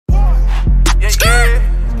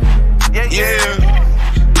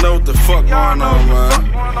fuck going on, man?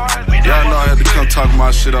 Y'all know I had to come talk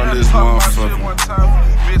my shit on this motherfucker.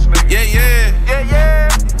 Yeah.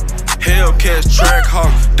 Hellcats, track hawk,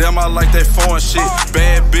 damn I like that foreign shit.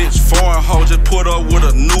 Bad bitch, foreign hoe, just put up with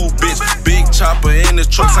a new bitch. Big chopper in the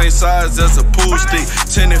truck, same size as a pool stick.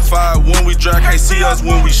 10 and 5 when we drive, can't see us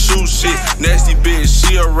when we shoot shit. Nasty bitch,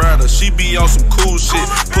 she a rider, she be on some cool shit.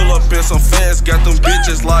 Pull up in some fast, got them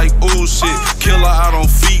bitches like ooh shit. Kill her out on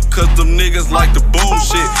feet, cause them niggas like the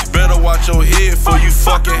bullshit. Better watch your head for you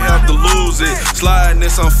fucking have to lose it. Sliding in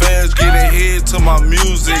some fast, getting head to my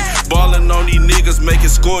music. Ballin' on these niggas, making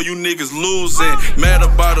score, you niggas losing. Mad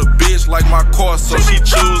about a bitch like my car, so she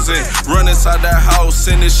choosing. Run inside that house,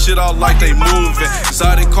 send this shit out like they moving.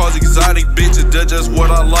 Exotic cars, exotic bitches, that's just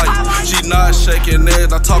what I like. She not shaking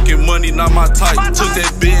ass, not talking money, not my type. Took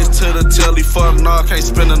that bitch to the telly, fuck nah, can't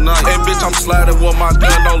spend the night. Hey bitch, I'm sliding with my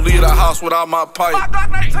gun, don't leave the house without my pipe.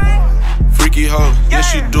 Freaky hoe, yeah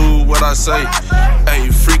she do what I say. Hey,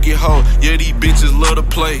 freaky hoe, yeah these bitches love to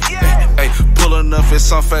play. Hey, pulling up in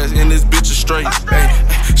some fast and this bitch is straight. Hey,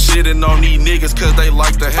 shitting on these niggas cause they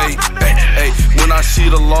like to hate. Hey, when I see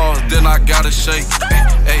the laws, then I gotta shake.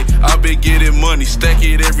 Hey, I been getting money, stack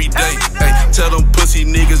it every day. Hey, tell them pussy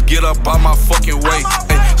niggas get up out my fucking way.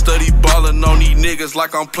 Hey, study ballin' on these niggas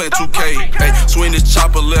like I'm playing 2K. Hey, swing this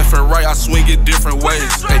chopper left and right, I swing it different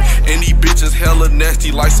ways. Hey, and these bitches hella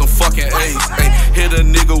nasty like some fucking AIDS. Ay, hit a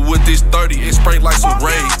nigga with this 30 and spray like some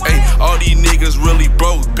rage. Ay, all these niggas really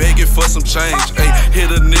broke, begging for some change. Ay, hit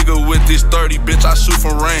a nigga with this 30, bitch, I shoot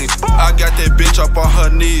from range. I got that bitch up on her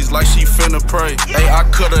knees like she finna pray. Ay, I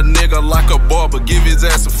cut a nigga like a barber, give his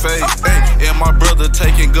ass a fade. Ay, and my brother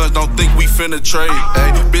taking guns, don't think we finna trade.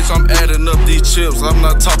 Ay, bitch, I'm adding up these chips, I'm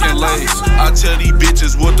not talking lays. I tell these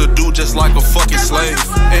bitches what to do just like a fucking slave.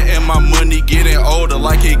 And my money getting older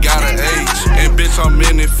like it got an age. And bitch, I'm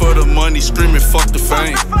in it for the money, screaming fuck the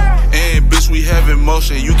fame. And bitch, we have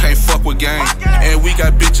emotion, you can't fuck with game. And we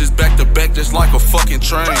got bitches back to back just like a fucking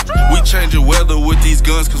train. We changing weather with these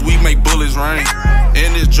guns cause we make bullets rain.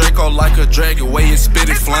 And this Draco like a dragon, way it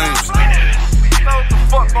spitting flames. You know what the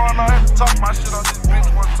fuck going on? I had to talk my shit on this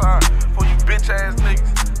bitch one time. For you bitch ass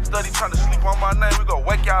niggas study trying to sleep on my name, we gon'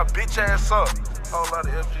 wake y'all bitch ass up. Whole lot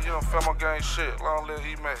of FGM, FAMO gang shit, long live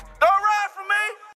E-Man.